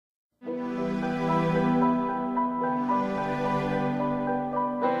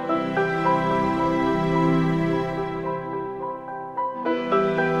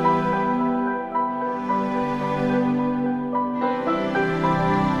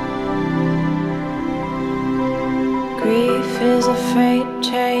a freight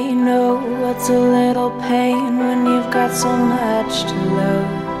train. Oh, what's a little pain when you've got so much to love?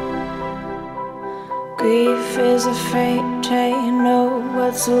 Grief is a freight train. Oh,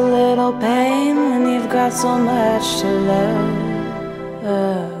 what's a little pain when you've got so much to love?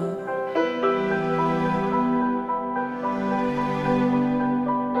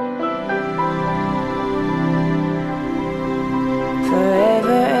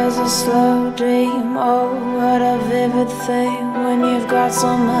 Forever is a slow dream. Oh, what a vivid thing when you've got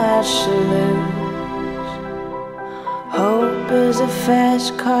so much to lose. Hope is a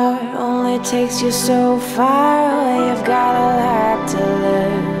fast car, only takes you so far when you've got a lot to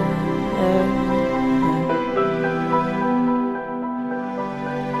lose.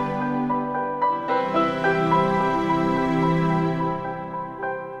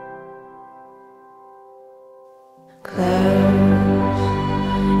 Close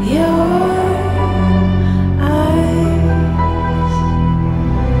your eyes,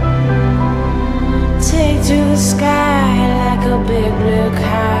 take to the sky like a big blue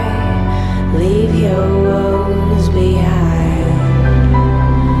kite, leave your woes behind.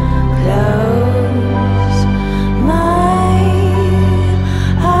 Close my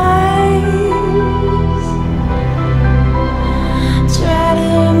eyes, try to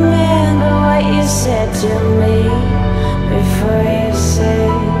remember what you said to me before you say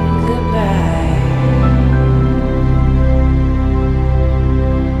goodbye.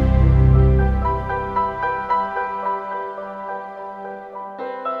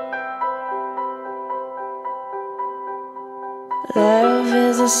 Love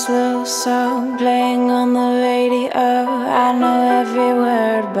is a slow song playing on the radio. I know every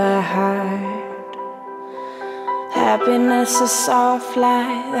word by heart. Happiness a soft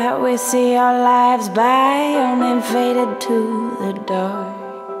light that we see our lives by, only faded to the dark.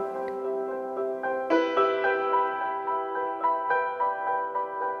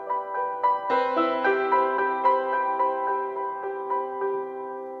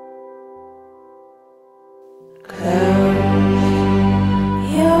 Close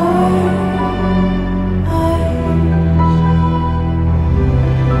your eyes,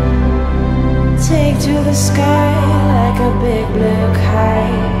 take to the sky like a big blue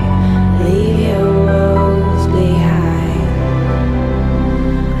kite,